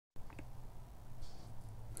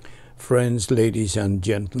Friends, ladies and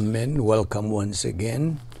gentlemen, welcome once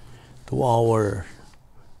again to our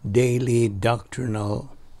daily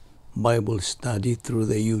doctrinal Bible study through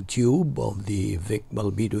the YouTube of the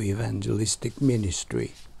Balbido Evangelistic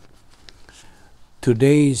Ministry.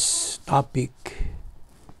 Today's topic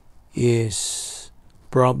is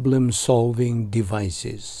problem-solving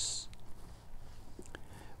devices.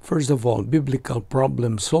 First of all, biblical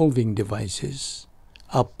problem-solving devices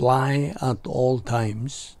apply at all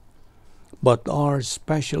times, but are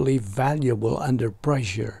especially valuable under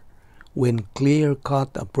pressure when clear-cut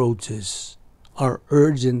approaches are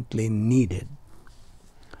urgently needed.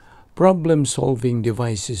 Problem-solving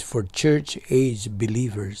devices for church-age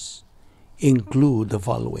believers include the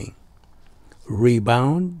following: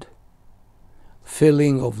 rebound,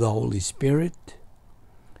 filling of the Holy Spirit,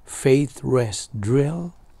 faith rest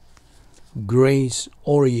drill, grace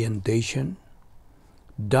orientation,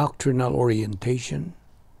 doctrinal orientation,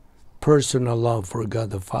 personal love for God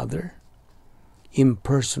the Father,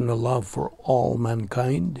 impersonal love for all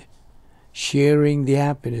mankind, sharing the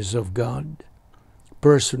happiness of God,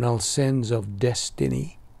 personal sense of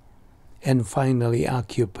destiny, and finally,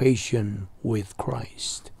 occupation with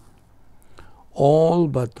Christ. All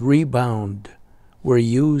but rebound were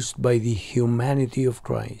used by the humanity of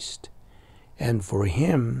Christ, and for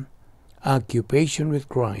him, occupation with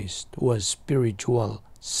Christ was spiritual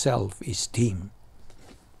self-esteem.